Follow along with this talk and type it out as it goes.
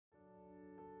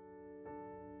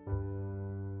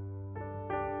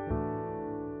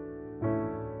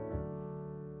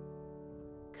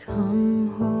Come,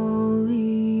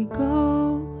 Holy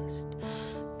Ghost,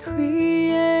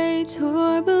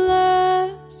 Creator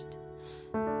blessed,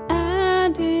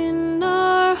 and in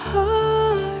our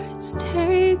hearts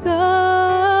take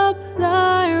up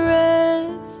thy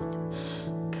rest.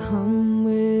 Come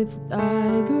with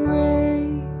thy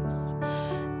grace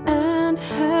and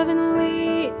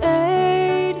heavenly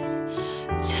aid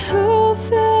to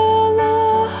fill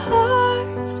the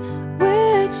hearts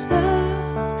which thou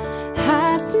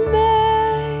hast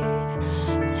made,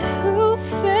 to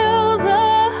fill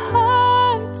the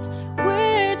hearts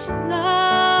which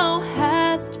thou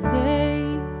hast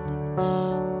made.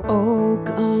 O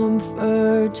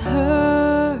Comforter,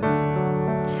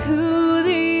 to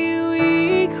thee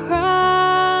we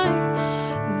cry,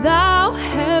 thou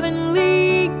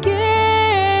heavenly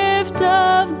gift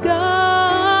of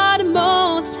God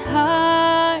most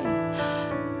high,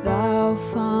 thou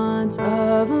font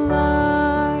of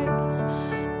life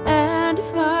and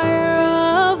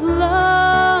fire of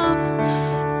love,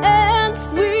 and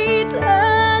sweet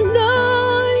anointing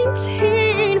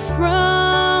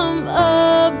from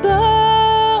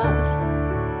above,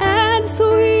 and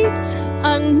sweet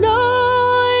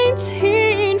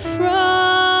anointing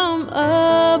from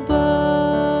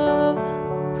above.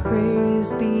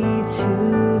 Praise be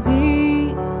to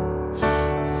thee,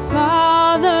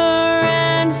 Father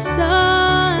and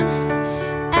Son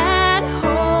and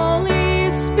Holy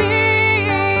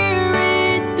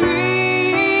Spirit,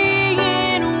 three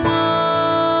in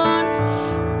one.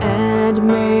 And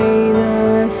may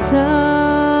the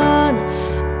sun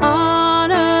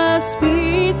on us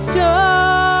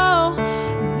bestow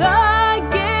the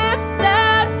gifts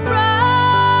that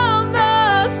from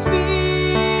the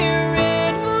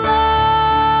Spirit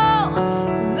flow,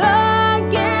 the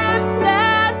gifts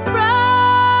that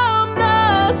from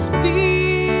the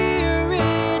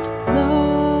Spirit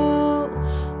flow.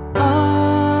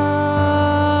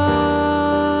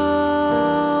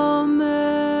 Amen.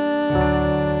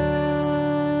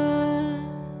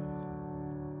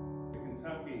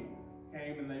 Kentucky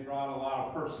came and they brought a lot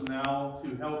of personnel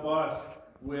to help us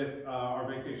with our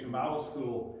Vacation Bible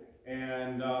School,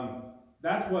 and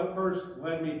that's what first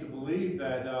led me to believe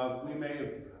that we may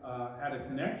have had a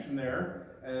connection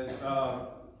there as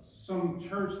some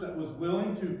church that was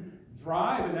willing to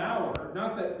drive an hour.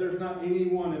 Not that there's not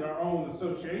anyone in our own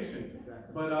association,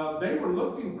 but they were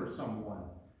looking for someone,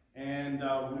 and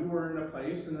we were in a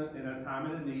place in a time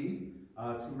of need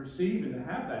to receive and to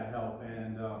have that help.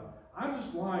 And I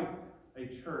just like a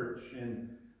church, and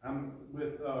I'm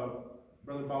with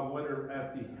Brother Bob Whitter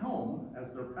at the helm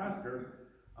as their pastor.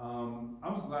 I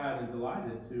was glad and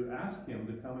delighted to ask him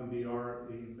to come and be our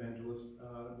evangelist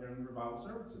during the revival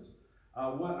services.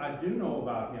 What I do know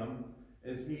about him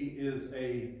is he is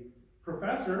a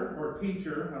professor or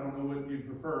teacher. I don't know what you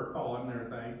prefer to call him and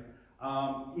everything.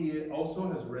 He also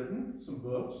has written some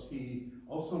books. He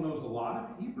also knows a lot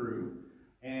of Hebrew,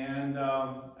 and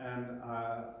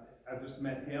I just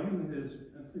met him and his.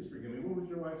 And please forgive me. What was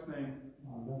your wife's name?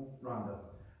 Rhonda.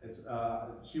 It's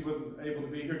she wasn't able to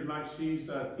be here tonight. She's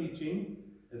teaching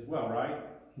as well, right?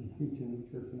 She's teaching at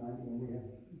church tonight, and we have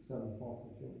 7 foster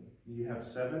children. You have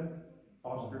 7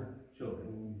 foster children.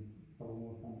 And a couple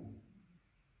more coming.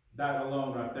 That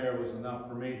alone right there was enough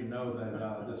for me to know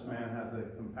that this man has a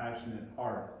compassionate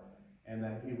heart, and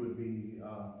that he would be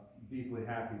deeply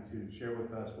happy to share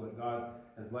with us what God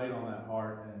has laid on that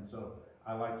heart. And so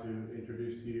I'd like to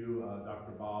introduce to you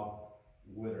Dr. Bob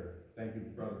Whitter. Thank you,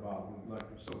 Brother Bob. We're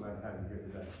so glad to have you here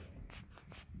today.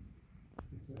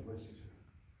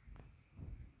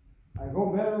 I go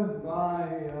better by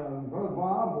Brother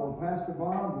Bob or Pastor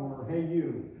Bob or Hey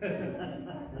You.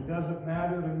 It doesn't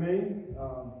matter to me.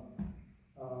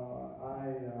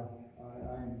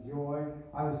 I enjoy.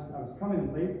 I was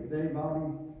coming late today,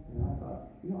 Bobby, and I thought,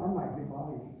 I might give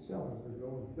Bobby Sellers to go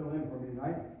and fill in for me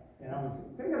tonight. And I was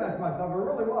thinking that to myself. I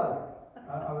really was.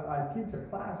 I teach a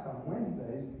class on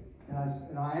Wednesdays,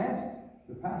 and I asked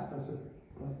the pastor. I said,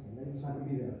 "Listen, they decided to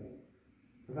be there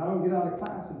because I don't get out of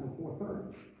class until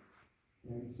 4:30."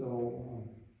 And so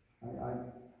I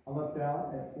left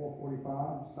out at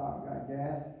 4:45, stopped, got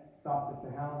gas, stopped at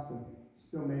the house, and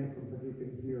still made it from Paducah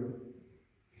to here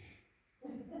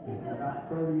in about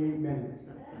 38 minutes.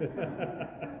 Let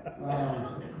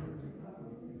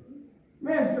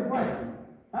me ask you a question.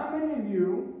 How many of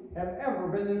you have ever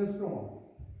been in a storm?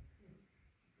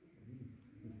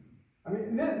 I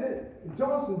mean,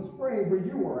 Johnson Springs, where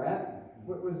you were at,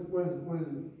 was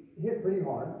hit pretty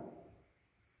hard.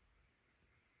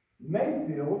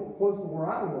 Mayfield, close to where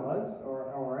I was,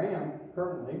 or am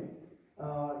currently,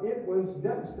 it was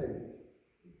devastating.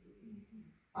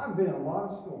 I've been in a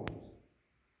lot of storms.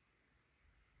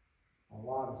 A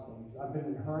lot of storms. I've been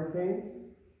in hurricanes.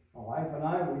 My wife and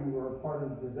I, we were part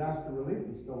of disaster relief.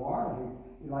 We still are.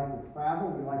 We like to travel.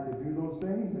 We like to do those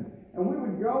things. And we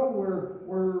would go where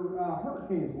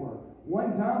hurricanes were.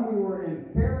 One time we were in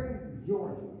Perry,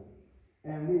 Georgia.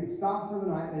 And we had stopped for the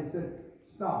night. And they said,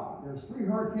 stop. There's 3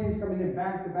 hurricanes coming in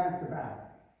back to back to back.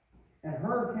 And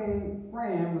Hurricane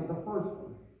Fran was the first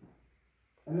one.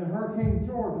 And then Hurricane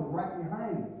George was right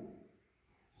behind it.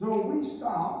 So we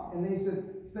stopped, and they said,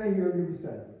 stay here and you'll be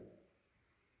safe.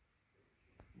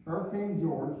 Hurricane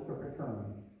George took a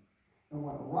turn and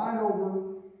went right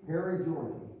over Perry,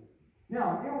 Georgia.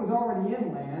 Now, it was already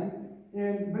inland,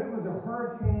 but it was a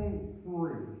hurricane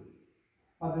free.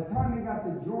 By the time it got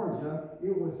to Georgia,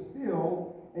 it was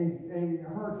still a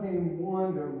Hurricane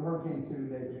 1 to Hurricane 2,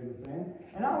 they were saying,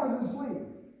 and I was asleep.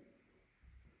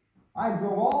 I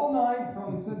drove all night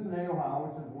from Cincinnati,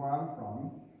 Ohio, which is where I'm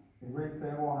from, the great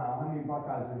state of Ohio. How many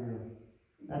Buckeyes are here?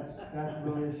 That's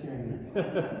really a shame.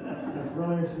 That's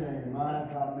really a shame.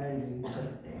 I thought maybe.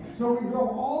 So we drove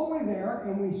all the way there,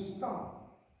 and we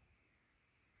stopped.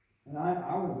 And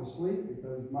I was asleep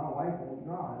because my wife won't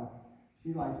drive.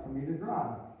 She likes for me to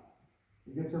drive.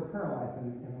 It gets her prayer life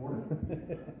in order.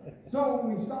 So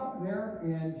we stopped there,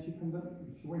 and she comes up,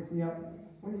 she wakes me up.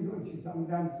 What are you doing? She said, I'm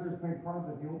downstairs playing cards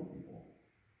with the old people.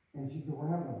 And she said, we're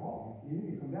having a ball. You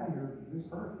need to come down here. This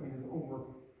hurricane is over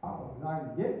top of us.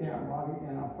 I get down, Bobby,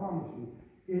 and I promise you,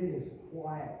 it is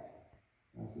quiet.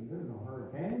 I said, there's no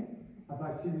hurricane. I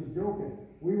thought she was joking.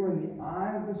 We were in the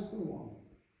eye of the storm.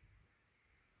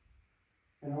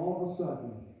 And all of a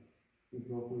sudden, it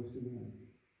broke loose again.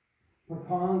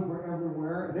 Pecans were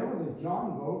everywhere. There was a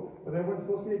John boat, but there wasn't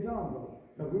supposed to be a John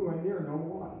boat because we were near no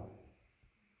water.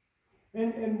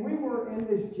 And we were in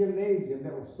this gymnasium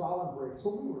that was solid brick, so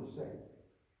we were safe.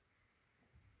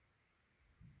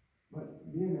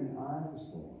 But being in the eye of the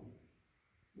storm,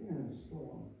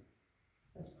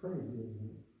 that's crazy, isn't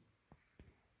it?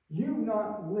 You've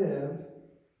not lived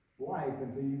life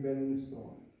until you've been in the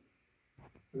storm.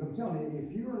 Because I'm telling you,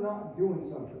 if you're not doing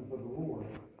something for the Lord,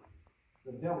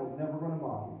 the devil's never going to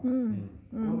bother you.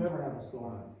 He'll never have a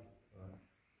storm. Right.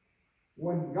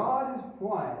 When God is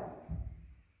quiet,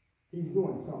 He's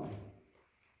doing something.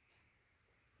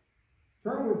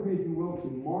 Turn with me, if you will, to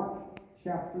Mark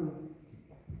chapter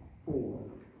 4.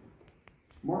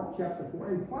 Mark chapter 4.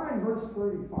 And find verse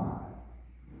 35.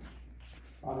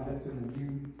 That's in the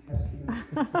New Testament.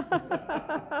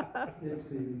 It's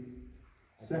the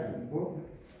second book.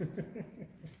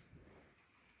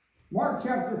 Mark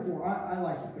chapter 4. I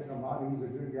like to pick on Bobby. He's a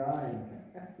good guy.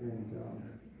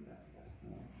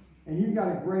 And you've got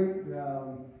a great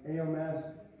AMS,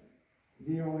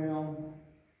 DOM,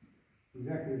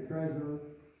 executive treasurer,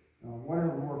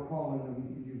 whatever we're calling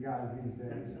them, you guys these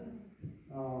days.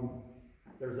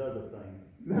 There's other things.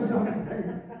 There's other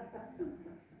things.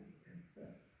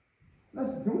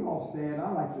 Listen, can we all stand?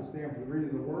 I like to stand for the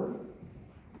reading of the word.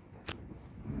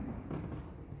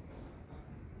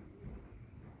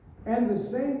 And the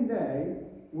same day,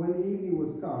 when the evening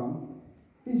was come,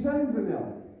 he said unto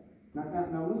them,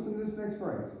 now listen to this next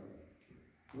phrase.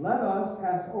 Let us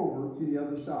pass over to the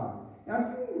other side.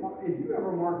 Now, if you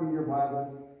ever mark in your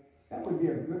Bible, that would be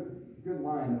a good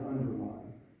line to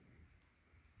underline.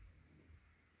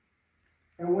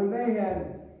 And when they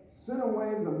had sent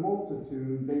away the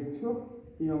multitude, they took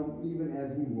him even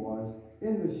as he was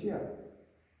in the ship.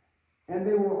 And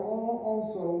they were all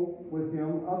also with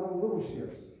him other little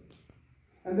ships.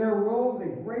 And there arose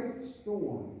a great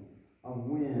storm of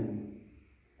wind,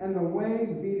 and the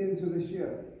waves beat into the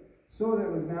ship, so that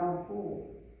it was now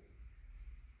full.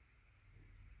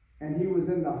 And he was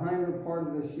in the hinder part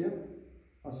of the ship,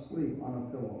 asleep on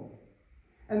a pillow.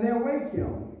 And they awake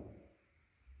him,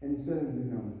 and he said unto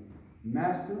him,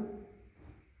 Master,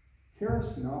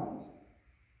 carest not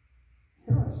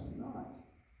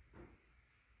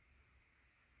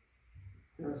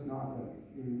that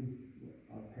we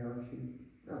are perishing,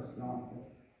 carest not that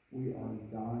we are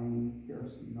dying,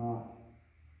 carest not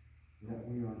that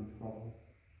we are in trouble.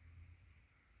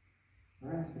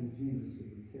 They're asking Jesus if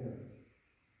he cares.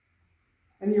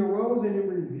 And he arose and he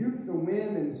rebuked the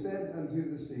wind and said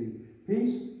unto the sea,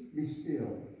 Peace, be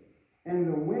still. And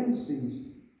the wind ceased,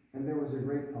 and there was a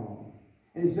great calm.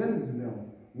 And he said unto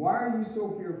them, Why are you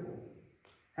so fearful?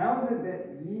 How is it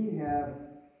that ye have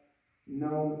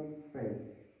no faith?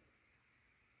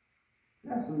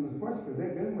 That's them this question because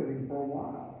they've been with him for a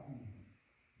while.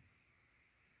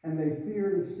 And they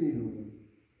feared exceedingly.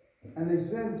 And they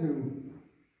said to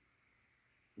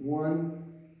one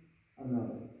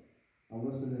another. Now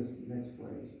listen to this next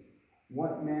phrase.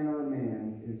 What manner of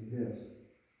man is this,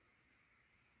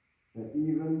 that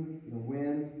even the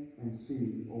wind and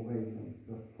see obey him.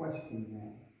 They're questioning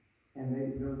that. And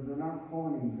they're not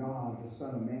calling him God, the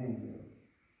Son of Man here.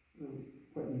 They're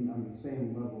putting him on the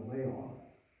same level they are.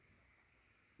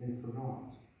 They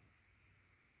forgot.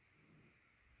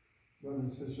 Brothers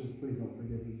and sisters, please don't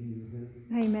forget who Jesus is.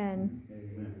 Amen.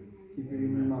 Amen. Keep it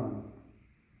in your mind.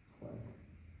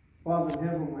 Father in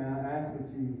heaven, I ask that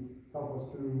you help us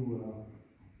through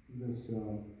this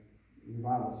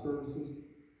revival services.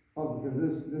 Father, because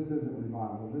this isn't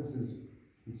revival, this is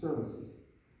services.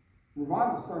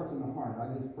 Revival starts in the heart.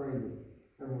 I just pray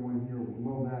that everyone here will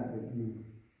know that you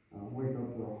wake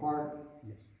up their heart,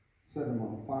 yes, set them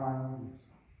on fire, yes,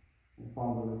 and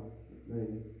Father,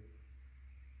 they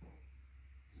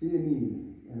see a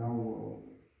need in our world.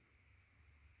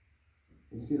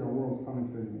 They see that our world's coming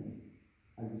to an end.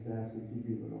 I just ask that you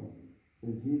be with them. So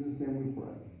in Jesus' name we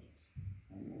pray.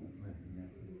 Amen.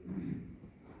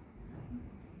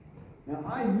 Now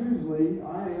I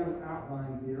have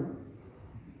outlines here,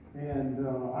 and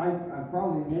I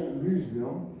probably won't use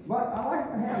them, but I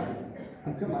like to have them.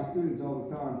 I tell my students all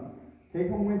the time, take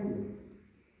them with you.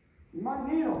 You might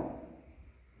need them.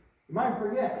 You might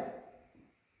forget.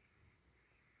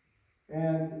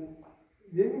 And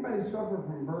did anybody suffer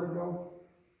from vertigo?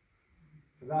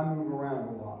 Because I move around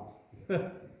a lot.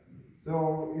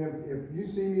 So if you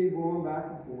see me going back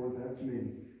and forth, that's me.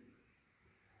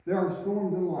 There are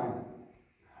storms in life.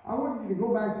 I want you to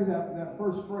go back to that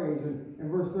first phrase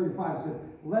in verse 35. It said,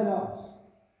 let us.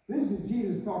 This is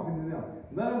Jesus talking to them.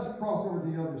 Let us cross over to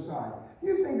the other side. Do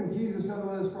you think if Jesus said,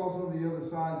 let us cross over to the other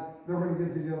side, they're going to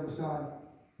get to the other side?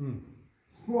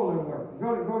 Spoiler alert.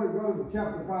 Go to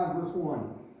chapter 5, verse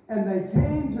 1. And they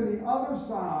came to the other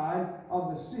side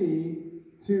of the sea,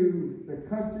 to the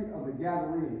country of the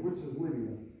Gadarenes, which is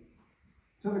Libya.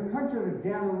 To the country of the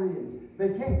Gadarenes. They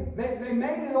came. They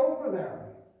made it over there.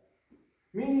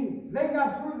 Meaning they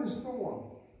got through the storm.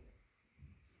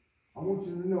 I want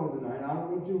you to know tonight, I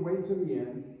don't want you to wait till the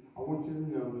end. I want you to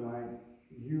know tonight,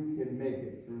 you can make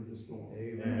it through the storm.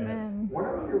 Amen.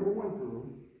 Whatever you're going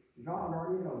through, God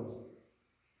already knows.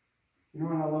 You know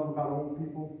what I love about old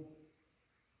people?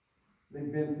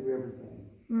 They've been through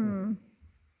everything.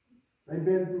 They've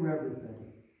been through everything.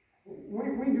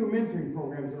 We do mentoring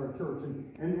programs at our church,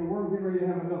 and we're getting ready to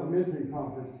have another mentoring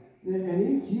conference.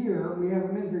 And each year we have a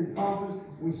mentoring conference.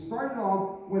 We started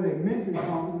off with a mentoring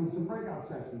conference and some breakout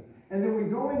sessions. And then we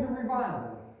go into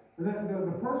revival.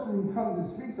 The person who comes and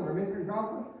speaks at our mentoring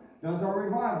conference does our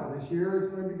revival. This year it's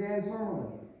going to be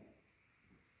Cerulean.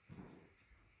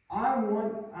 I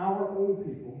want our old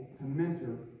people to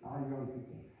mentor our young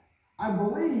people. I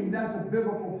believe that's a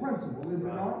biblical principle, is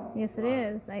it not? Yes, it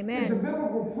is. Amen. It's a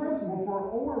biblical principle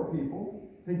for older people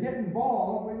to get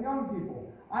involved with young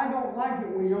people. I don't like it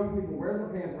when young people wear their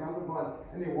pants around their butt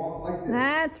and they walk like this.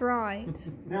 That's right.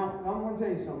 Now, I'm going to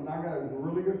tell you something. I got a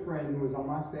really good friend who was on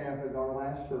my staff at our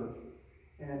last church.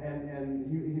 And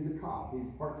he's a cop. He's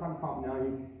a part-time cop now.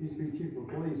 He used to be chief of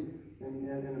police in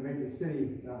a major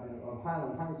city of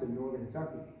Highland Heights in northern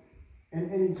Kentucky.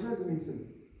 And he said to me, he said,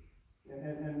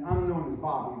 and I'm known as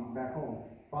Bobby back home.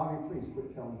 Bobby, please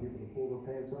quit telling people to pull their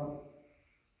pants up.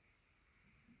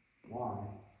 Why?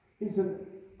 He said,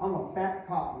 I'm a fat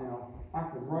cop now. I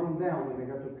can run them down when they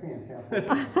got their pants halfway.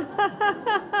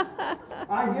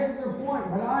 I get your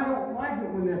point, but I don't like it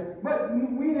when they're... But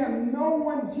we have no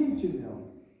one teaching them.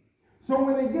 So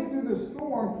when they get through the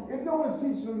storm, if no one's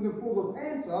teaching them to pull their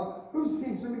pants up, who's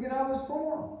teaching them to get out of the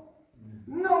storm?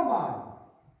 Nobody.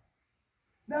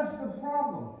 That's the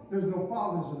problem. There's no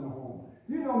fathers in the home.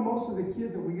 Do you know most of the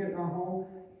kids that we get in our home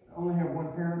only have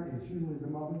one parent, and it's usually the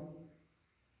mother?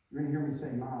 You're going to hear me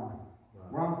say mom.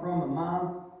 Right. Where I'm from, a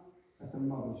mom, that's a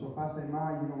mother. So if I say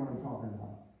mom, you know what I'm talking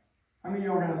about. How many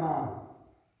of y'all got a mom?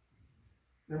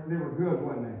 They were good,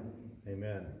 wasn't they?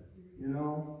 Amen. You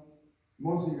know,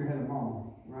 most of you had a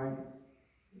mama, right?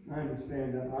 I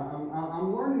understand that.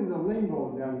 I'm learning the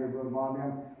lingo down here, Brother Bobby.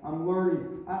 I'm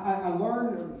learning. I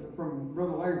learned from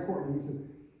Brother Larry Courtney. He said,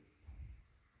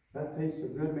 that tastes so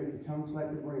good, make your tongue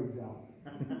slap your brains out.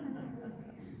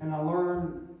 And I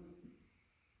learned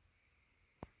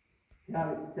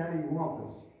Caddy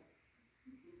Rumpus.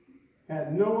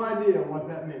 Had no idea what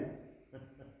that meant.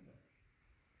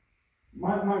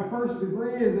 My first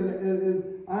degree is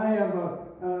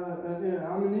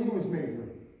I'm an English major.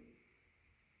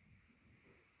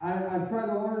 I try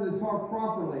to learn to talk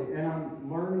properly, and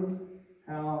I'm learning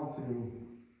how to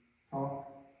talk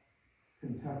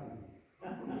Kentucky.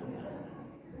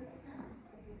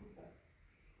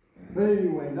 But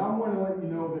anyways, I want to let you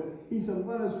know that he said,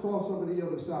 let us cross over to the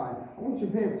other side. I want you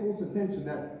to pay close attention to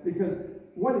that, because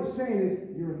what he's saying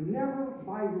is you're never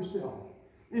by yourself.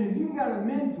 And if you've got a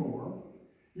mentor,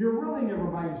 you're really never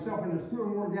by yourself, and there's two or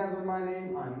more gathered in my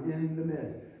name, I'm in the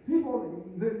midst.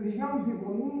 People, the young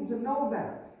people need to know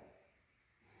that.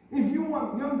 If you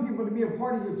want young people to be a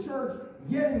part of your church,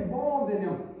 get involved in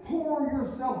them. Pour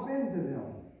yourself into them.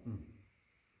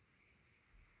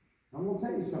 I'm going to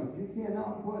tell you something. You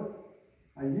cannot put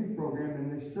a youth program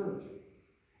in this church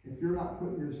if you're not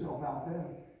putting yourself out there.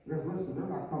 Because listen, they're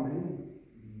not coming in.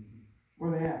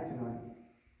 Where are they at tonight?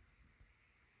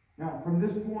 Now, from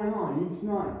this point on, each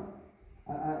night,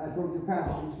 I told your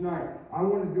pastor, each night, I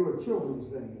want to do a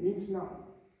children's thing. Each night.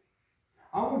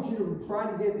 I want you to try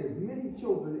to get as many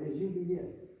children as you can get.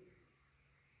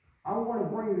 I want to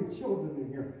bring the children in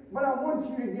here. But I want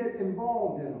you to get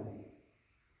involved in them.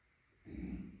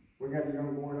 We got a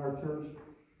young boy in our church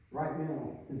right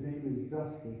now. His name is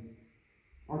Dustin.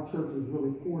 Our church has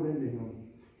really poured into him.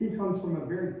 He comes from a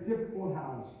very difficult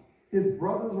house. His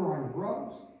brothers are on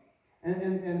drugs.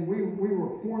 And we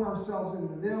were pouring ourselves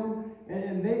into them.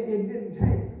 And it didn't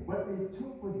take. But it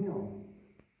took with him.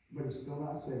 But he's still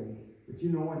not saved. But you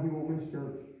know what? He won't miss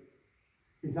church.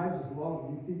 He said, I just love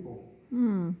you people.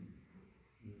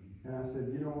 And I said,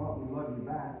 you know what? We love you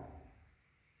back.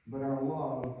 But our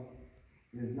love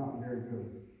is not very good.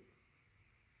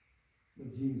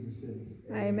 But Jesus is.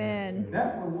 Amen.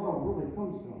 That's where love really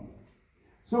comes from.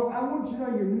 So I want you to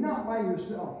know you're not by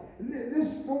yourself.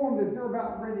 This storm that they're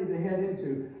about ready to head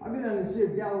into, I've been on the Sea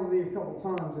of Galilee a couple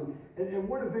times, and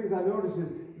one of the things I notice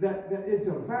is that it's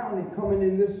a valley coming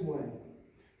in this way.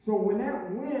 So when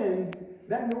that wind,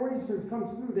 that nor'easter comes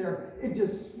through there, it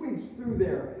just sweeps through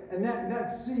there. And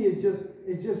that sea is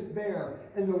just there.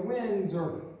 And the winds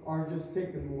are just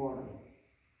taking water.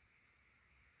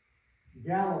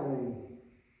 Galilee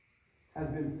has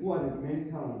been flooded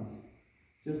many times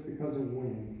just because of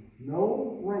wind.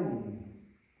 No rain,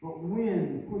 but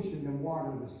wind pushing the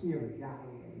water to the Sea of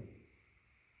Galilee.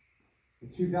 In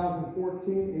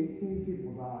 2014, 18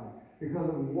 people died because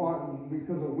of water,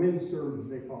 because of wind surge,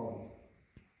 they call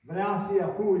it.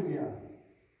 Venacia fusia.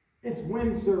 It's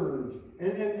wind surge. And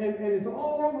it's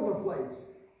all over the place.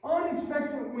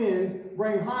 Unexpected winds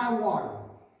bring high water.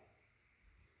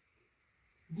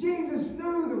 Jesus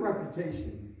knew the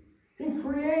reputation. He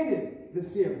created the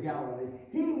Sea of Galilee.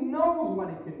 He knows what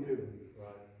it can do.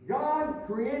 Right. God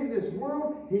created this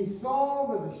world. He saw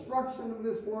the destruction of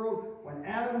this world when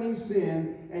Adam and Eve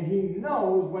sinned, and he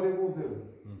knows what it will do.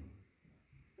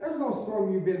 There's no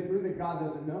storm you've been through that God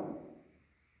doesn't know.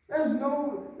 There's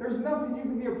nothing you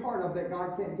can be a part of that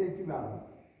God can't take you out of.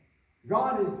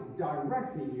 God is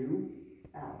directing you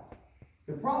out.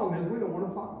 The problem is we don't want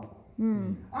to follow.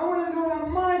 I want to do it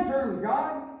on my terms,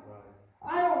 God. Right.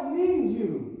 I don't need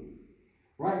you.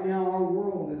 Right now, our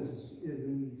world is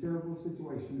in a terrible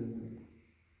situation, isn't it?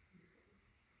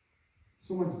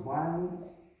 So much violence.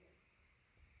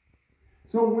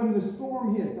 So when the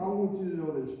storm hits, I want you to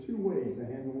know there's two ways to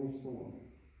handle a storm.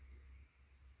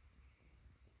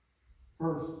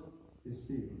 First is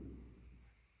fear.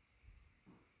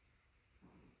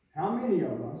 How many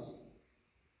of us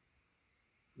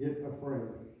get afraid?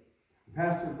 I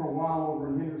pastored for a while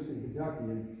over in Henderson, Kentucky,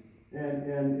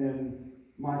 and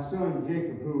my son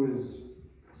Jacob, who is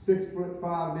 6'5"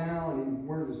 now, and he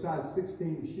wears a size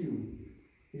 16 shoe.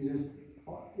 He says,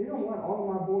 you know what? All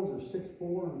of my boys are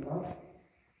 6'4" and up,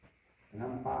 and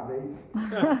I'm 5'8".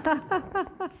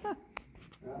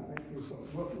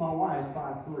 But my wife's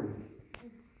 5'3".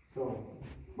 So,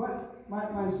 but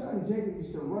my son Jacob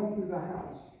used to run through the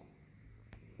house.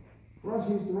 Russ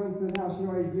used to run through the house. You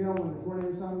know, he'd yell when the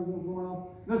tornado sound was going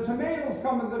off. The tomatoes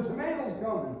coming! The tomatoes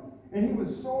coming! And he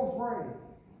was so afraid.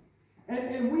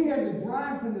 And we had to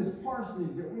drive from this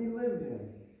parsonage that we lived in.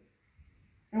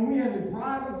 And we had to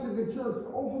drive up to the church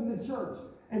to open the church.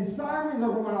 And sirens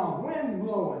are going off. Wind's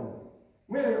blowing.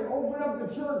 We had to open up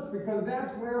the church because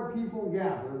that's where people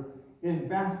gather in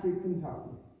Basket,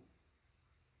 Kentucky.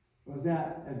 It was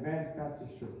at Advanced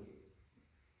Baptist Church.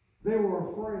 They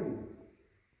were afraid.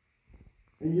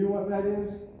 And you know what that is?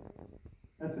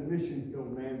 That's a mission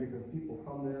field, man, because people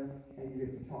come there and you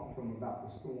get to talk to them about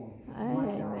the storm.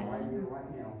 Right now, right here,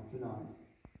 right now, tonight.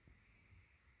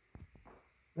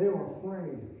 They were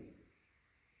afraid.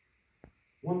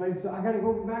 One lady said, I got to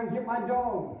go back and get my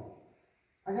dog.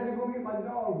 I got to go get my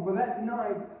dog. But that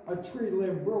night, a tree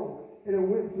limb broke and it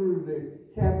went through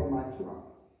the cab of my truck.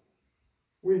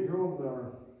 We drove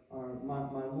my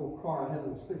little car. I had a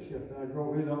little stick shift, and I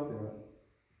drove it up there.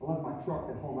 I left my truck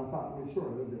at home. I thought, well, sure,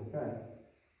 it'll be okay.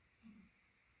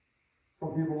 A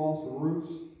couple people lost the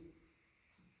roofs.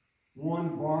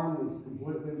 One barn was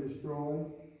completely destroyed.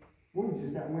 We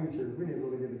just got wind shears. We didn't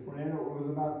really get a tornado. It was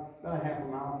about a half a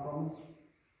mile from us.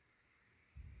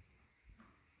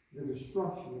 the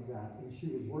destruction of that, and she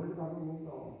was worried about her little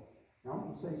dog. Now I'm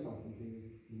going to say something to you,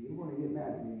 and you're going to get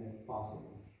mad at me,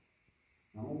 possibly.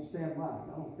 I'm going to stand by it.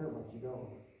 I don't care about your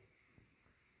dog.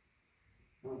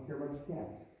 I don't care about your cat.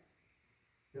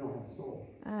 They don't have a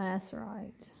soul. That's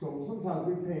right. So sometimes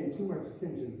we pay too much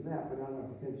attention to that, but not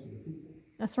enough attention to people.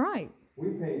 That's right.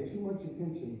 We pay too much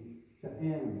attention to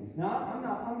animals. Now, I'm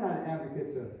not an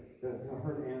advocate to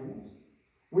hurt animals.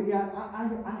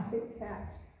 I hate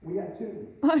cats. We got 2.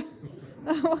 What?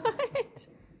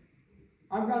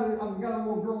 I've got a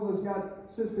little girl that's got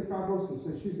cystic fibrosis,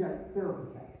 so she's got therapy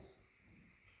cats.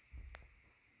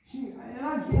 And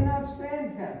I cannot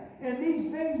stand cats. And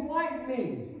these things like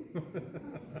me.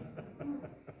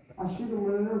 I shoot them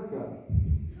with a Nerf gun.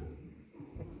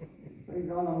 Thank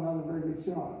God I'm not a very good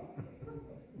shot.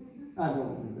 I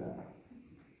don't do that.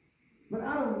 But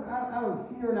out of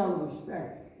fear and out of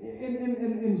respect.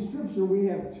 In Scripture, we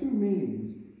have 2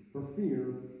 meanings for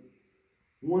fear.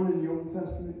 One in the Old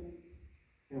Testament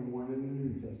and one in the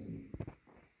New Testament.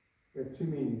 We have 2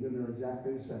 meanings, and they're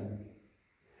exactly the same.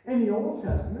 In the Old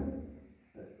Testament,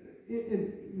 we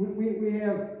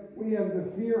have the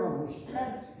fear of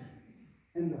respect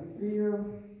and the fear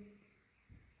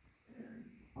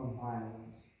of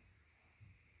violence.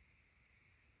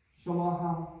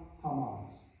 Shalaha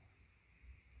Hamas.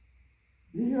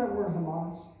 Did you hear that word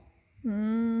Hamas?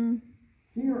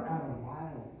 Fear out of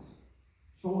violence.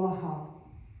 Shalaha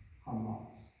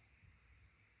Hamas.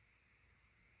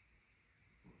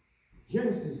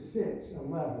 Genesis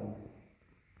 6:11.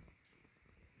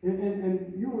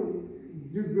 And you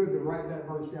would do good to write that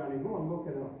verse down and go and look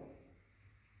it up.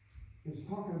 It's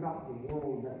talking about the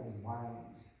world that was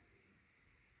violence.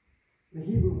 The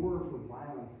Hebrew word for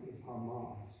violence is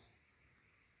Hamas.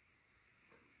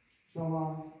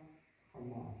 Shalom,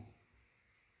 Hamas.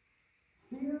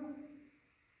 Fear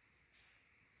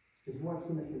is what's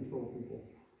going to control people.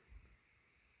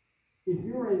 If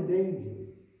you're in danger,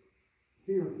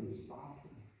 fear can stop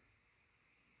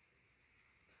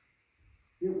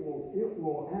you. It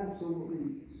will absolutely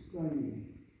stun you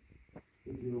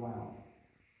if you're allowed.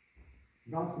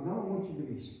 God says, I don't want you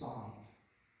to be stopped.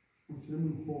 I want you to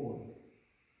move forward.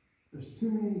 There's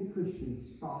too many Christians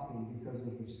stopping because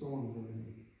of the storms they're in.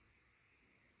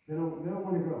 They don't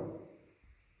want to go.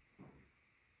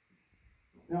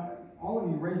 Now, all of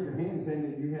you raised your hand saying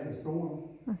that you had a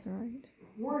storm. That's right.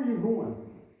 Where are you going?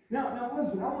 Now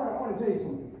listen, I want to tell you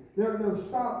something. They're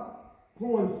stopped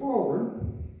going forward,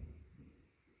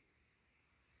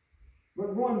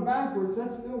 but going backwards,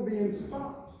 that's still being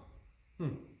stopped.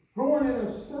 Going in a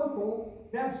circle,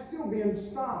 that's still being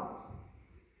stopped.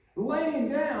 Laying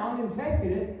down and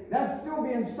taking it, that's still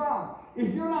being stopped.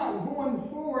 If you're not going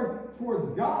forward towards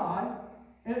God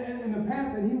and the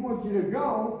path that He wants you to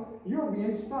go, you're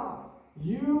being stopped.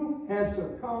 You have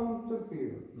succumbed to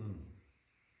fear.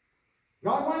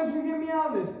 God, why don't you get me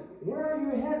out of this? Where are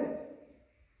you headed?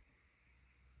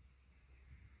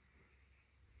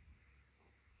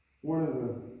 One of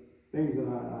the things that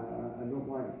I don't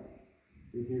like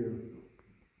to hear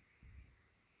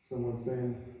someone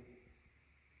saying,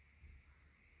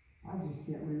 I just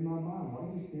can't read my Bible. I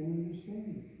just can't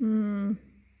understand it.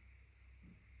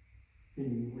 Can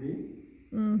you read?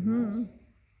 Yes.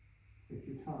 Take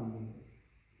your time with it.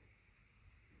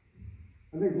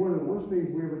 I think one of the worst things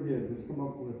we ever did was come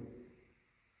up with,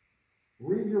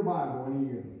 read your Bible in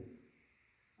a year.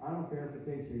 I don't care if it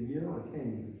takes you a year or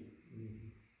 10 years.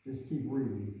 Just keep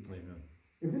reading. Amen.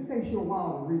 If it takes you a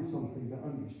while to read something to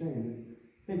understand it,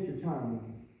 take your time with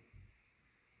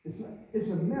it. It's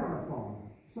a marathon.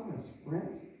 It's not a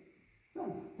sprint. It's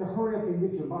not to hurry up and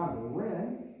get your Bible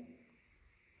read.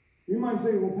 You might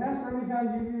say, well, Pastor, how many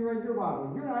times have you read your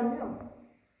Bible? You're not him.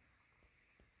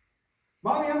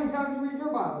 Bobby, how many times have you read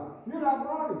your Bible? You're not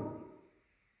Bobby.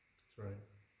 That's right.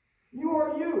 You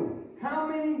are you. How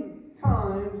many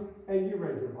times have you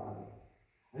read your Bible?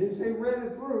 I didn't say read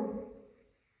it through.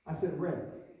 I said read it.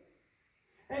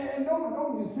 And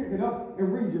don't just pick it up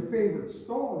and read your favorite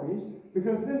stories,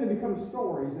 because then they become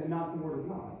stories and not the Word of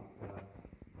God.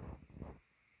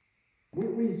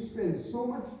 We spend so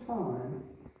much time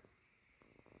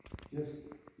just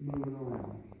moving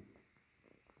around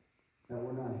that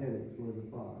we're not headed toward the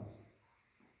prize.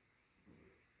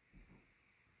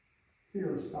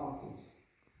 Fear stops us.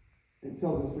 It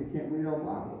tells us we can't read our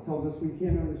Bible. It tells us we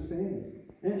can't understand it.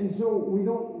 And so we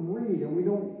don't read and we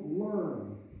don't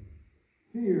learn.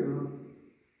 Fear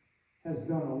has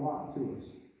done a lot to us.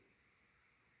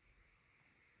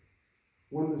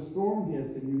 When the storm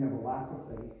hits and you have a lack of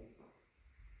faith,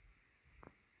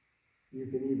 you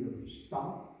can either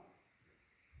stop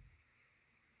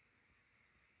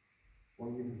or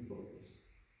you can focus.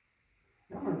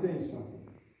 I'm going to tell you something.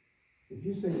 If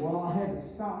you say, well, I had to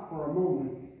stop for a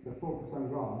moment to focus on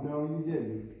God. No, you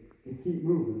didn't. You keep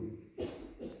moving.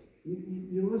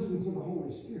 You listen to the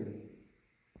Holy Spirit.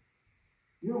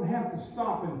 You don't have to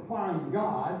stop and find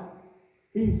God.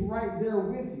 He's right there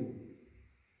with you.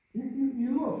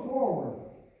 You look forward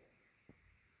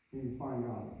and you find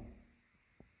God.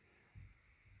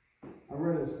 I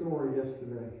read a story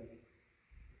yesterday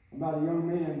about a young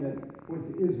man that went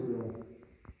to Israel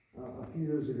a few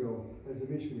years ago as a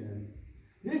missionary.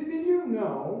 Did you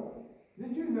know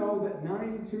that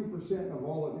 92% of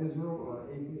all of Israel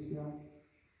are atheists now?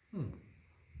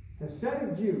 A set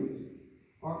of Jews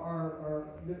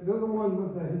they're the ones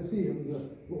with the Hasidim, the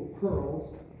little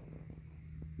curls.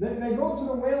 They go to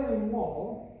the Wailing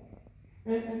Wall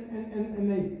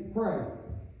and they pray.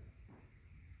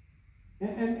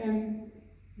 And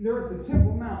they're at the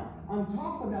Temple Mount. On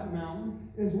top of that mountain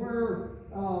is where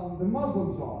the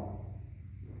Muslims are.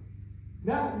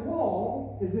 That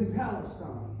wall is in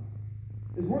Palestine.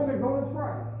 Is where they go to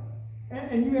pray.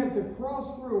 And you have to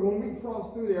cross through. When we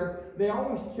cross through there, they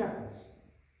always check us.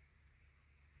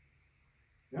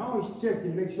 They always check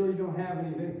you, make sure you don't have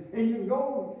anything. And you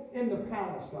go into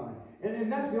Palestine.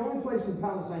 And that's the only place in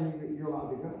Palestine you're allowed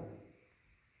to go.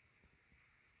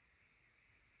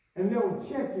 And they'll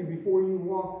check you before you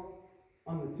walk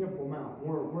on the Temple Mount,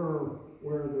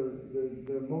 where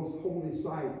the most holy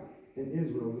site in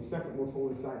Israel, the second most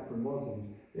holy site for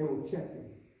Muslims. They will check you.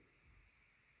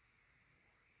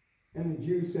 And the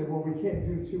Jews said, well, we can't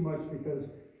do too much because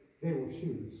they will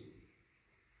shoot us.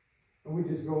 And we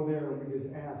just go there and we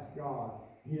just ask God.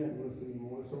 He doesn't listen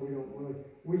anymore, so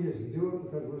we just do it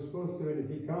because we're supposed to. And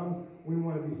if he comes, we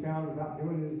want to be found without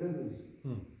doing his business.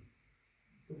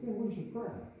 But then we should pray.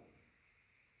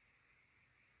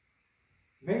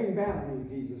 Vain babbling,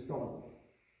 Jesus called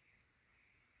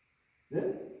it.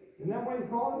 Isn't that what he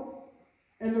called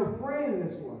it? And they're praying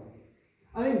this way.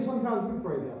 I think sometimes we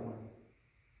pray that way.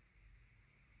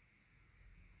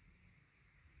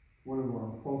 One of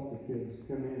our foster kids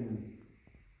come in and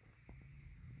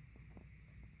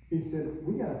he said,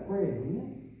 we got to pray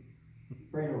again.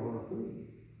 Praying over our food.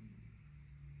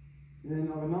 And then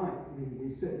another night, we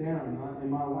sit down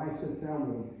and my wife sits down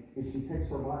with him and she takes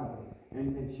her Bible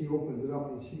and she opens it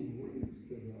up and she reads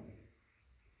to them.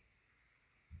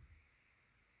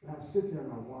 And I sit there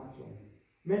and I watch them.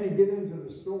 Many get into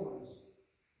the stories.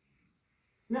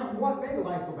 Now, what they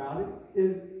like about it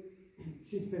is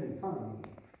she's spending time with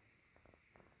them.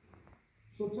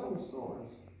 She'll tell them stories.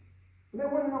 And they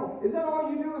want to know, is that all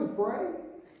you do is pray?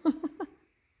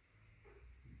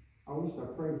 I wish I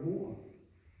prayed more.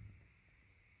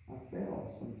 I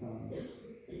fail sometimes.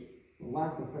 The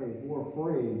lack of faith. We're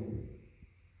afraid.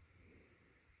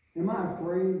 Am I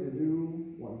afraid to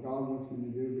do what God wants me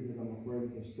to do because I'm afraid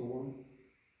of the storm?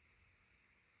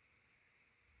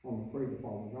 I'm afraid to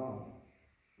follow God.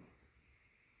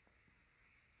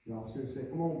 Y'all should say,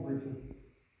 come on, preacher.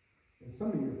 There's some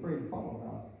of you afraid to follow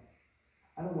God.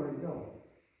 I don't want to go.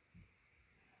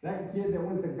 That kid that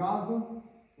went to Gaza,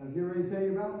 I was getting ready to tell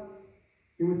you about,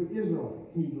 he went to Israel.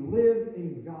 He lived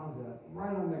in Gaza,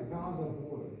 right on the Gaza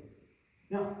border.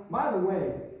 Now, by the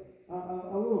way,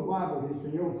 a little Bible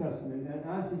history in the Old Testament, and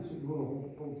I teach a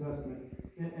little Old Testament,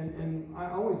 and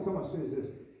I always tell my students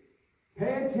this: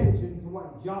 pay attention to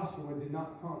what Joshua did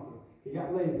not conquer. He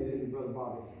got lazy, didn't he, Brother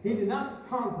Bobby? He did not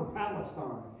conquer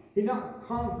Palestine. He did not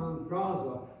conquer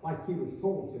Gaza like he was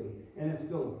told to, and it's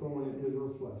still a thorn in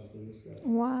Israel's flesh to this day.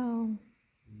 Wow.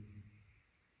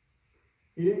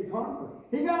 He didn't conquer.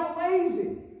 He got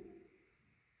lazy.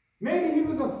 Maybe he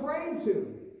was afraid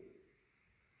to.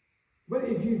 But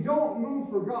if you don't move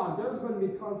for God, there's going to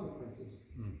be consequences.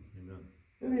 Amen.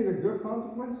 There's either good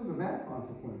consequences or bad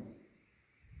consequences.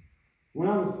 When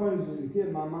I was punished as a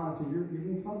kid, my mom said, you're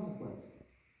in consequence.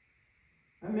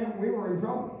 That meant we were in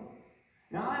trouble.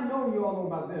 Now, I know you all know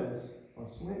about this, a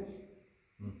switch.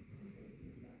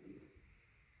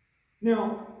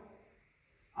 Now,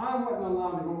 I wasn't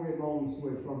allowed to go get my own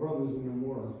switch. My brothers in them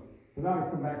were. Because I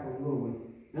would come back with a little one.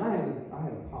 And I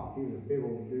had a pop. He was a big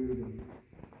old dude. And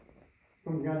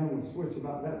come got him with a switch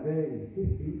about that big, and he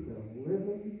beat the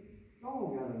living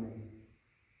dog out of me.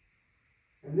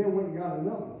 And then went and got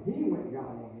another. He went and got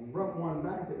one and brought one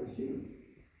back that was huge.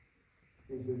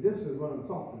 He said, this is what I'm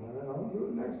talking about. I'll do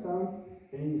it next time.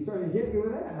 And he started hitting me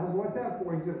with that. I said, what's that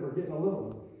for? He said, for getting a little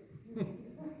one.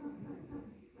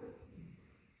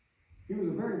 He was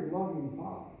a very loving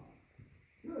father.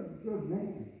 Good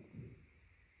man.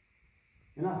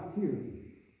 And I feared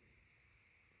him.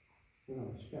 And I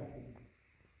respected him.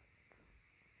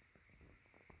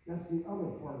 That's the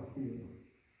other part of fear.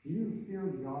 Do you fear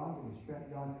God and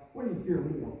respect God? What do you fear?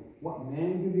 What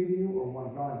man can do to you or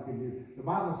what God can do? The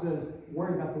Bible says,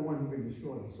 worry about the one who can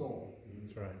destroy the soul.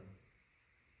 That's right.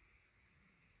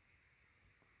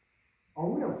 Are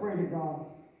we afraid of God?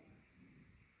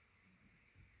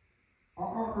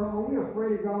 Are we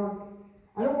afraid of God?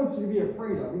 I don't want you to be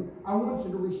afraid of Him. I want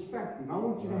you to respect Him. I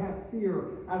want you to have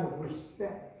fear out of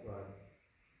respect. Right.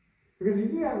 Because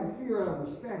if you have a fear out of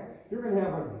respect, you're going to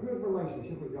have a good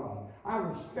relationship with God. I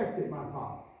respected my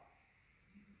pop.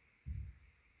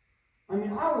 I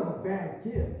mean, I was a bad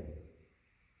kid.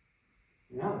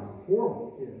 And I was a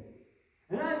horrible kid.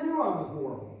 And I knew I was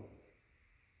horrible.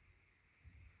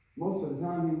 Most of the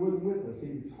time he wasn't with us. He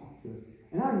would talk to us.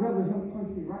 And I'd rather him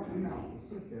punch me right in the mouth than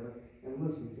sit there and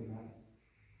listen to that.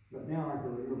 But now I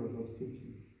can remember those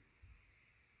teachings.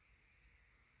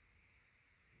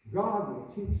 God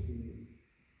will teach to you.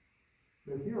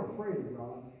 But if you're afraid of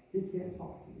God, He can't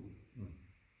talk to you.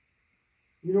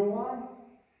 You know why?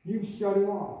 You've shut Him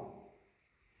off.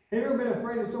 Have you ever been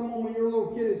afraid of someone when you're a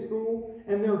little kid at school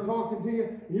and they're talking to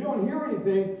you? You don't hear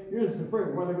anything. You're just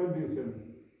afraid. What are they going to do to me?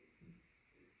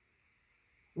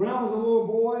 When I was a little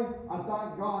boy, I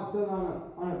thought God sat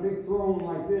on a big throne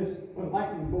like this with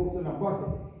lightning bolts in a bucket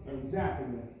and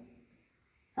zapping me.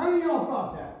 How many of y'all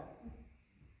thought that?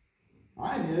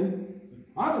 I did.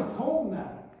 I was told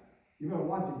that. You better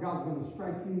watch it. God's going to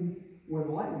strike you with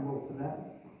a lightning bolt for that.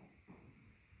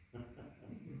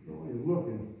 You're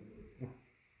looking.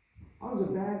 I was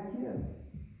a bad kid.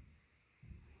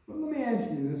 But let me ask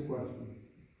you this question.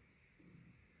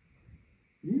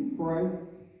 Do you pray?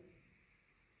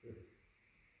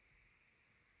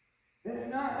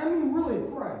 And I mean really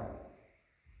pray.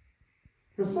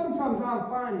 Because sometimes I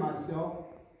find myself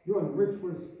doing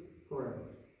ritualist prayers.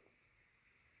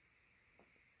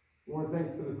 Lord, thank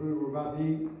you for the food we're about to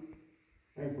eat.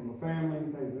 Thank you for my family.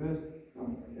 Thank you for this.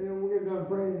 And we're done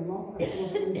praying and all that.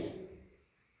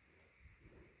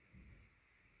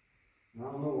 I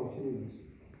don't know what she means.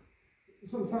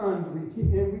 Sometimes we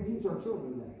teach our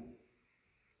children that.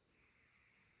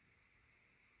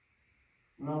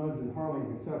 When I lived in Harlan,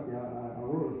 Kentucky, I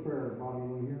wrote a prayer, Bobby, you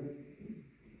want to hear it?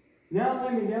 Now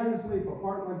lay me down to sleep. I'll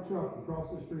park my truck across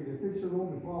the street. If it should roll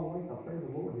me fall awake, I'll pray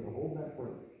the Lord He'll hold that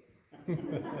prayer.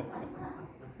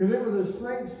 Because it was a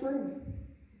straight street.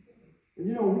 And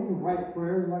you know, we can write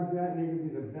prayers like that, and they can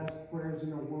be the best prayers in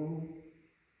the world.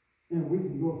 And we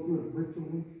can go through it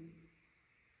ritually.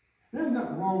 There's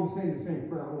nothing wrong with saying the same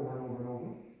prayer over and over and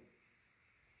over.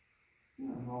 There's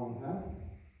nothing wrong with that.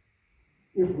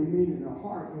 If we mean it in our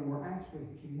heart and we're actually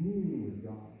communing with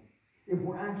God. If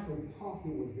we're actually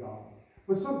talking with God.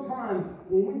 But sometimes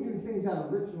when we do things out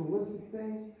of ritualistic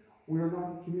things, we are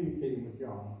not communicating with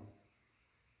God.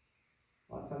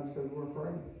 A lot of times because we're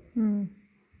afraid.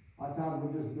 A lot of times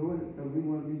we're just doing it because we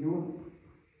want to be doing it.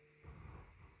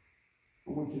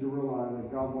 I want you to realize that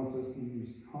God wants us to use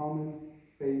common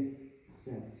faith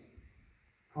sense.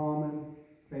 Common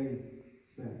faith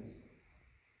sense.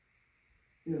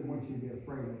 He doesn't want you to be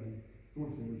afraid of Him. He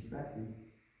wants you to respect Him.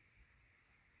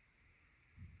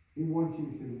 He wants you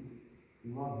to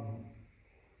love Him.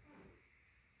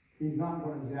 He's not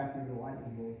going to zap you with a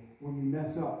lightning bolt. When you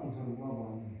mess up, He's going to love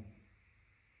on you.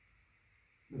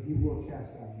 But He will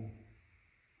chastise you.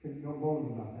 There's no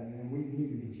bones about that, man. We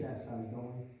need to be chastised,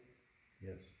 don't we?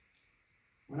 Yes.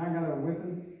 When I got a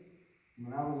whipping,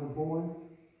 when I was a boy,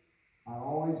 I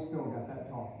always still got that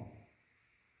talking.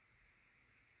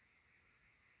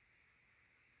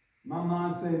 My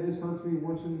mom say, this hurts me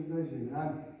worse than it does you. And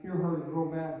I'd hear her go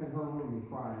back in her room and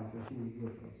cry until she was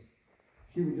with us.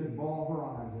 She would just bawl her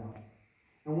eyes out.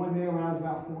 And one day when I was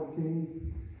about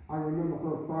 14, I remember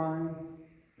her crying,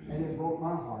 and it broke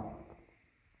my heart.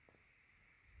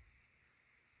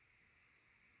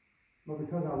 But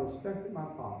because I respected my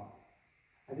father,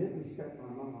 I didn't respect my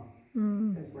mama.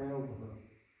 I just ran over her.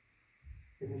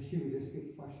 Because she would just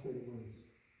get frustrated with us.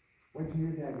 Wait till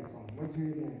your dad gets home. Wait till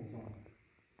your dad gets home.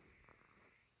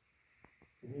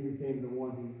 And he became the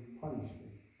one who punished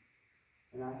me.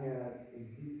 And I had a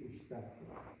deep respect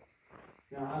for her.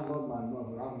 Now, I love my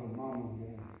mother. I was a mama's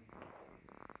boy.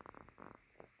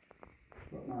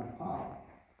 But my pop,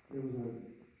 there was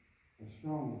a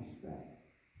strong respect.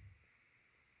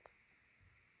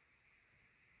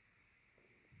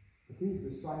 But these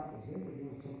disciples, they were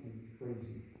doing something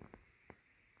crazy.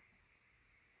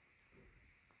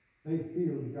 They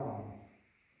feared God.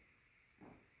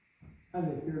 How do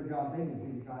they fear God? They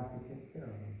knew God could take care of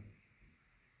them.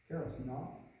 Care us not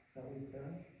that we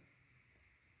perish.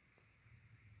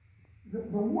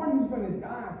 The one who's going to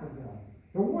die for them.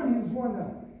 The one who's going to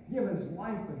give his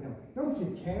life for them. Don't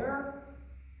you care?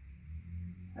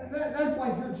 That's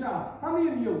like your child. How many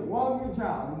of you love your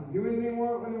child and do anything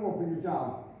more for your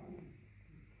child?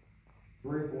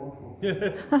 3 or 4.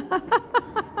 Okay.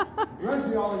 The rest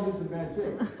of y'all are just in bad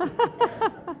shape.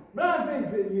 But I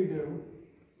think that you do.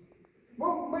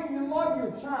 When you love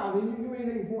your child and you do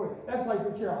anything for it, that's like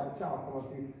your child. The child comes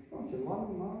up to you. Don't you love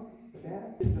your mom,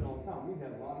 dad? Kids in all the time. We've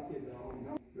had a lot of kids in our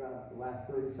home. Throughout the last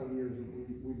 30-some years that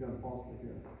we've done foster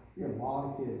care. We have a lot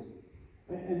of kids.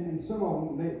 And some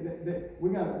of them, we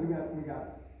got, you know,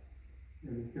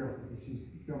 be careful because she's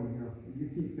filming here. You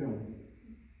keep filming.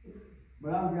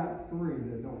 But I've got 3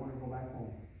 that don't want to go back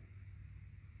home.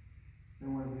 They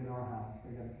want to be in our house.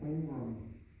 They got a clean room.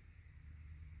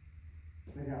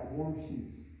 They got warm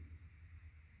sheets.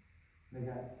 They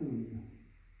got food.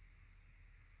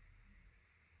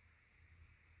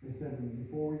 They said,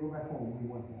 before we go back home, we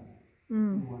want that. We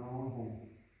want our own home.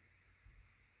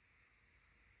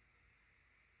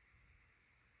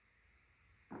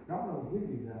 God will give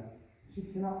you that. But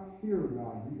you cannot fear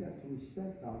God. You got to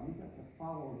respect God. You got to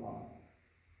follow God.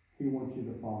 He wants you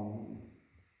to follow Him.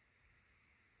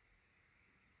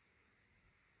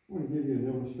 I want to give you an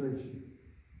illustration.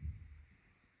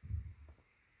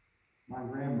 My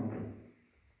grandmother.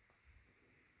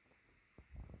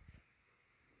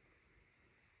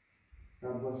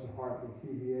 God bless her heart. The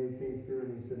TVA came through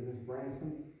and he said, Miss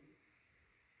Branson,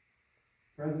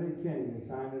 President Kennedy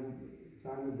signed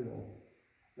a bill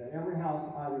that every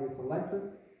house either gets electric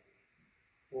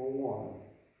or water.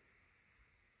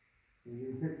 And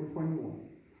you pick which one you want.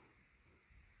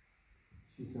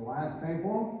 She said, well, I have to pay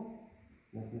for them?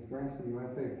 Yes, Miss Branson, you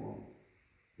have to pay for them.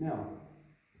 Now,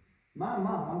 my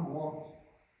mom walked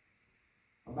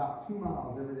about 2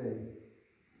 miles every day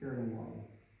carrying water.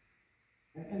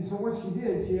 And so what she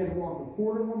did, she had to walk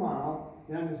 1/4 mile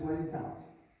down this lady's house,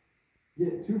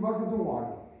 get 2 buckets of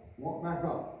water, walk back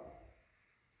up.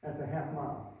 That's a 1/2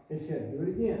 mile. And she had to do it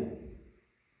again.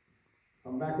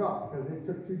 Come back up, because it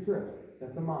took 2 trips.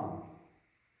 That's a mile.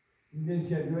 And then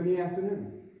she had to do it in the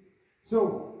afternoon.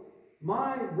 So,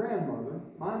 my grandmother,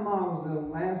 my mom was the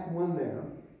last one there,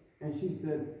 and she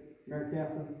said, Mary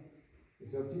Catherine,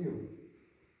 it's up to you.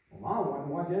 Well, I want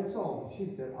to watch Ed Sullivan.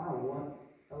 She said, I want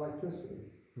electricity.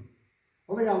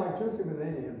 Well, they got electricity, but they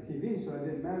didn't have TV, so it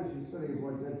didn't matter. She said, he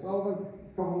watched Ed Sullivan.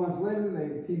 A couple months later,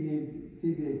 the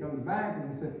TVA comes back,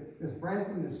 and they said, Miss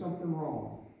Branson, there's something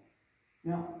wrong.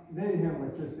 Now, they didn't have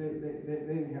electricity.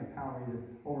 They didn't have power either.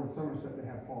 Over in Somerset, they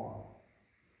have power.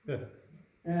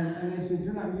 And they said,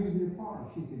 you're not using your power.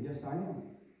 She said, yes, I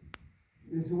am.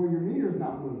 They said, well, your meter's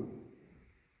not moving.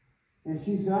 And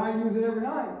she said, I use it every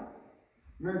night.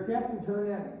 Mary Catherine turned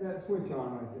that switch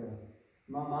on right there.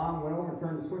 My mom went over and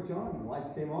turned the switch on, and the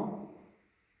lights came on.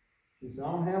 She said,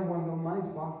 I don't have one of those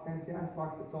icebox, fancy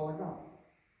icebox, that's all I got.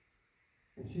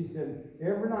 And she said,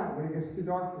 every night when it gets too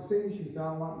dark to see, she said,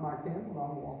 I'll light my candle, and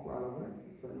I'll walk right over there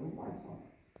and turn those lights on.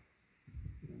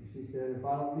 And she said, if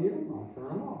I don't need them, I'll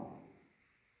turn them off.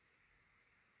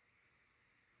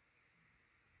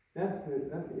 That's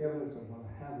the evidence of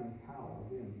having power,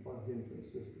 being plugged into a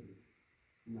system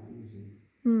and not using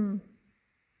it.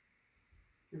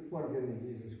 You're plugged into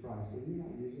Jesus Christ. Are you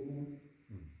not using Him?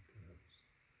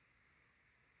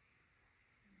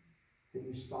 Have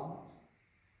you stopped?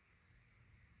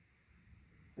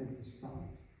 Have you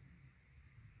stopped?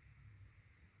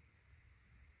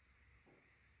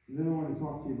 And then I want to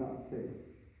talk to you about faith.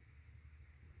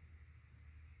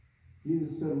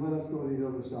 Jesus said, let us go to the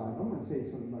other side. I'm going to tell you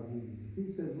something about Jesus. If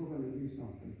He says we're going to do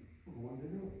something, we're going to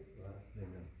do it. Right.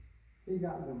 Amen. He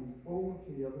got them over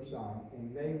to the other side,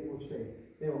 and they were saved.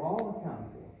 They were all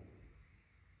accounted for.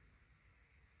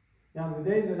 Now, the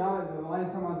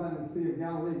last time I was on the Sea of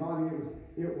Galilee, Bobby,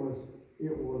 it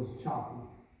was choppy.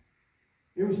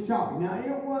 It was choppy. Now,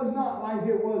 it was not like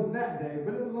it was that day,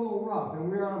 but it was a little rough.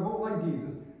 And we were on a boat like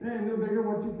Jesus, and they're bigger than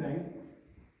what you think,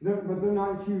 but they're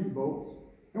not huge boats.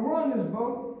 And we're on this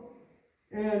boat,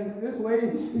 and this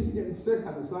lady, she's getting sick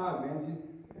on the side, man.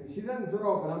 She doesn't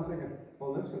throw up, but I'm thinking,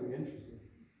 well, that's going to be interesting.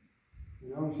 You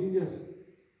know,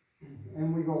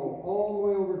 and we go all the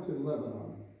way over to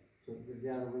Lebanon, to the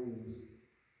Gadarenes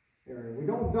area. We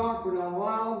don't dock, we're not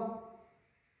allowed,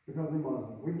 because they're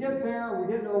Muslim. We get there, we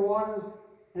get in our waters,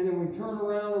 and then we turn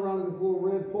around this little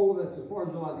red pole that's as far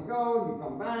as you're allowed to go, you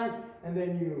come back, and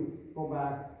then you go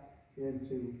back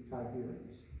into Tiberias.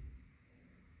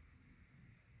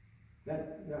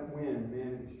 That wind,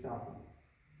 man, it was choppy.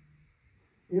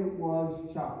 It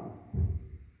was choppy.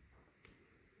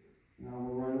 Now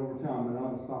we're running over time, but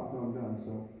I'll stop till I'm done.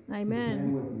 So Amen.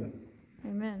 stand with me.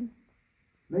 Amen.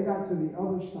 They got to the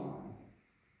other side.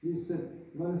 Jesus said,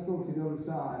 "Let us go to the other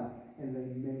side," and they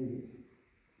made it.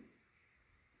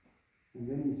 And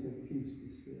then he said, peace be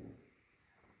still.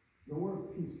 The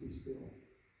word peace be still.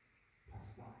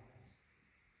 Pastillas.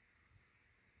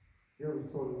 You ever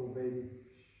told a little baby?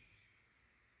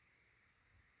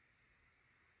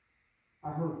 I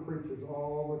heard preachers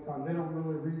all the time. They don't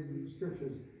really read the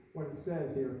scriptures, what it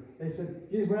says here. They said,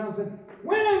 Jesus went out and said,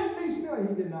 "Wind, be still."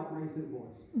 He did not raise his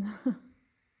voice.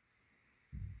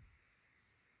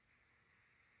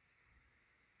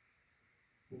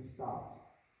 He stopped.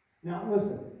 Now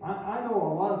listen, I know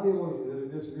a lot of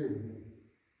theologians that disagree with me.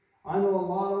 I know a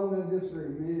lot of them that disagree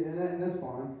with me, and that's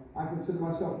fine. I consider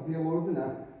myself a theologian.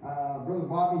 Brother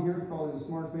Bobby here is probably the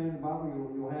smartest man in the Bible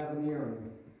you'll have in the area.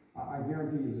 I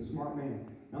guarantee he's a smart man.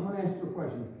 Now I'm going to ask you a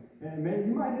question. And maybe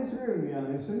you might disagree with me on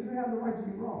this, so you have the right to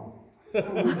be wrong.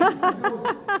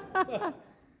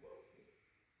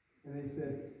 And they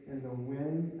said, and the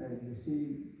wind and the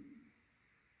sea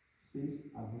ceased.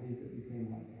 I believe it became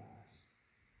like glass.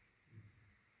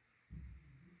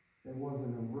 There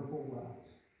wasn't a ripple left.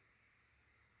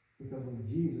 Because when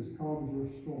Jesus calms your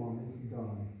storm, it's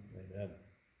done. Amen.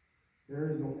 There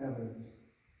is no evidence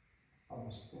of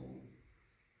a storm.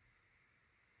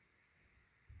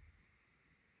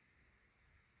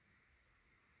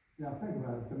 Now think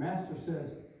about it. The Master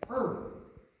says, earth,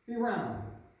 be round.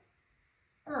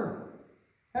 Earth,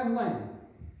 have land.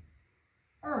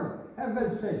 Earth, have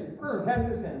vegetation. Earth, have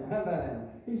this animal, have that animal.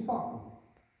 He's talking.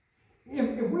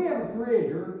 If we have a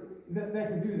creator that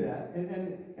can do that,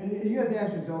 and you have to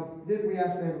ask yourself, did we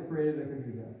actually have a creator that can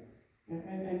do that?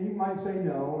 And you might say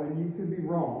no, and you could be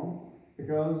wrong,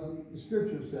 because the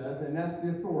Scripture says, and that's the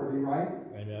authority, right?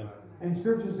 Amen. And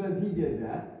Scripture says he did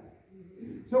that.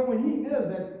 So when he does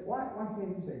that, why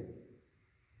can't he say it?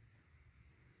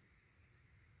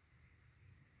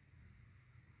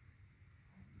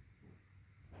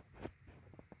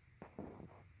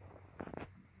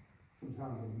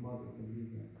 Sometimes a mother can do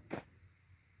that.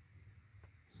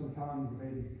 Sometimes the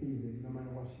baby's teething, no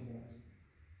matter what she does.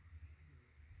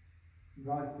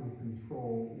 God can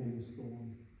control any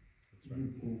storm. That's right.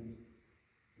 You can't.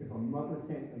 If a mother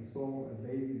can't console a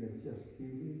baby that's just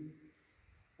teething,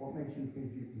 what makes you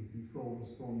think you can control the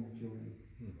storm that you're in?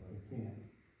 You can't.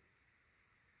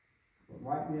 But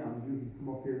right now, you can come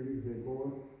up here and you can say,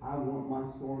 Lord, I want my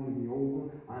storm to be over.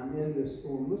 I'm in this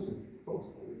storm. Listen,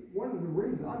 folks, one of the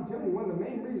reasons, I'm telling you, one of the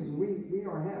main reasons we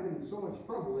are having so much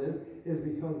trouble is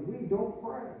because we don't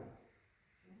pray.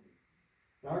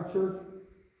 In our church,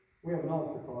 we have an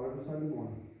altar call every Sunday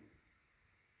morning.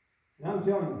 And I'm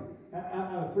telling you,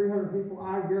 out of 300 people,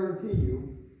 I guarantee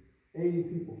you, 80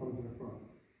 people come to the front.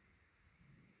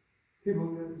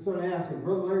 People started asking,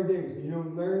 Brother Larry Davidson, you know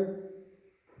Larry?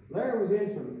 Larry was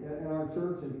interim in our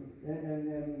church,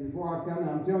 and before I come, and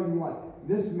I'm telling you what,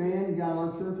 this man got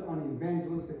our church on the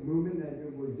evangelistic movement that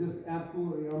it was just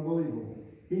absolutely unbelievable.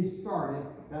 He started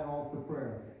that altar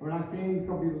prayer. When I came, a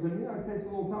couple people said, it takes a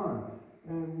little time.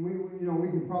 And we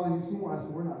can probably do some more. I said,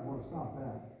 we're not going to stop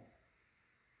that.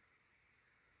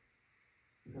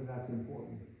 Because that's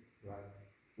important. Right.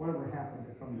 Whatever happened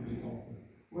to come to the altar.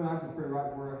 Well, I just pray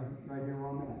right here where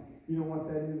I'm at. You know what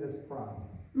that is? That's pride.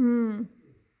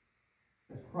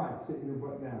 That's pride, sitting your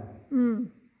butt down.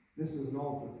 This is an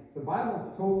altar. The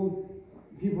Bible told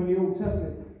people in the Old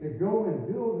Testament to go and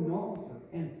build an altar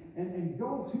and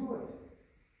go to it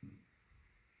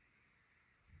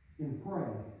and pray.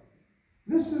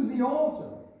 This is the altar.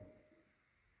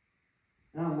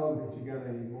 And I love that you got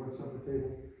a Lord's Supper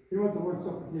table. You know what the Lord's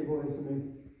Supper table is to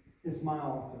me? It's my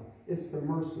altar. It's the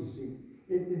mercy seat.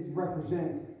 It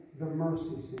represents the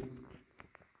mercy seat.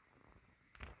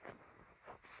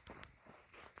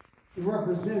 It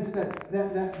represents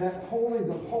that holies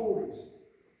of holies.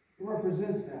 It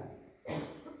represents that.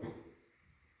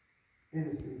 It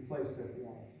is to be placed at the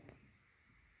altar.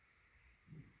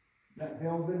 That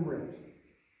veil's been ripped.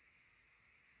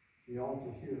 The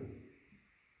altar's here.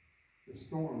 The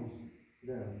storm's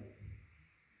there.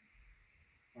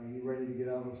 Are you ready to get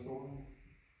out of the storm?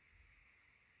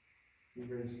 You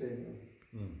ready to stay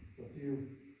there? So if you,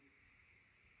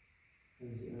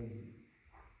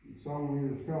 as song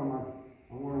leaders come,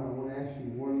 I want to ask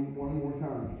you one more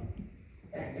time.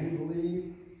 Do you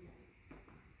believe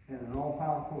in an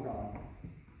all-powerful God?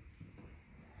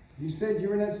 You said you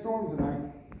were in that storm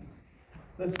tonight.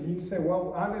 Listen, you can say,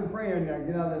 well, I've been praying to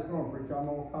get out of that storm, preacher. I'm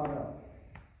all caught up.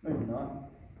 No, you're not.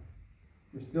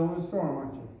 You're still in the storm,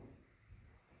 aren't you?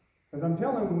 Because I'm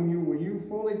telling you, when you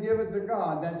fully give it to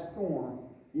God, that storm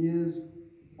is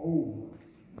over.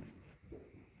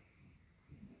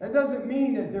 That doesn't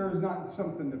mean that there is not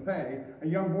something to pay. A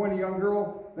young boy and a young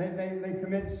girl, they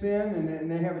commit sin and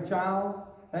they have a child.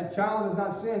 That child is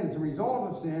not sin. It's a result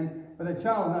of sin, but that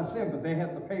child is not sin, but they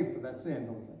have to pay for that sin,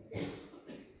 don't they?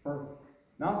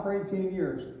 Not for 18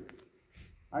 years.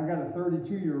 I got a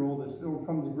 32-year-old that still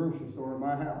comes to the grocery store in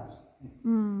my house.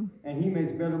 Mm. And he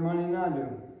makes better money than I do.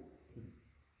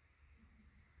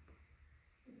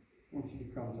 I want you to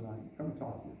come tonight. Come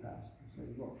talk to your pastor. Say,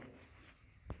 look,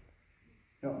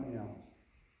 help me out.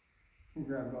 We'll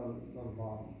grab Brother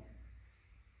Bob.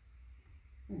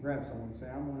 We'll grab someone and say,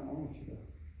 I want you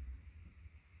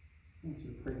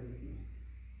to pray with me.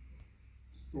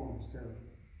 Storm is terrible.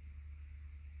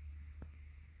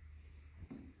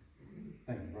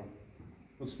 Thank you, brother.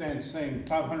 We'll stand and sing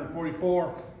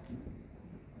 544.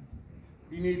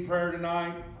 If you need prayer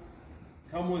tonight,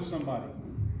 come with somebody.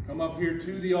 Come up here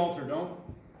to the altar.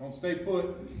 Don't stay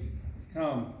put.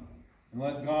 Come and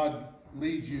let God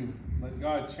lead you. Let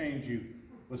God change you.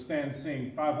 We'll stand and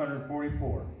sing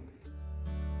 544.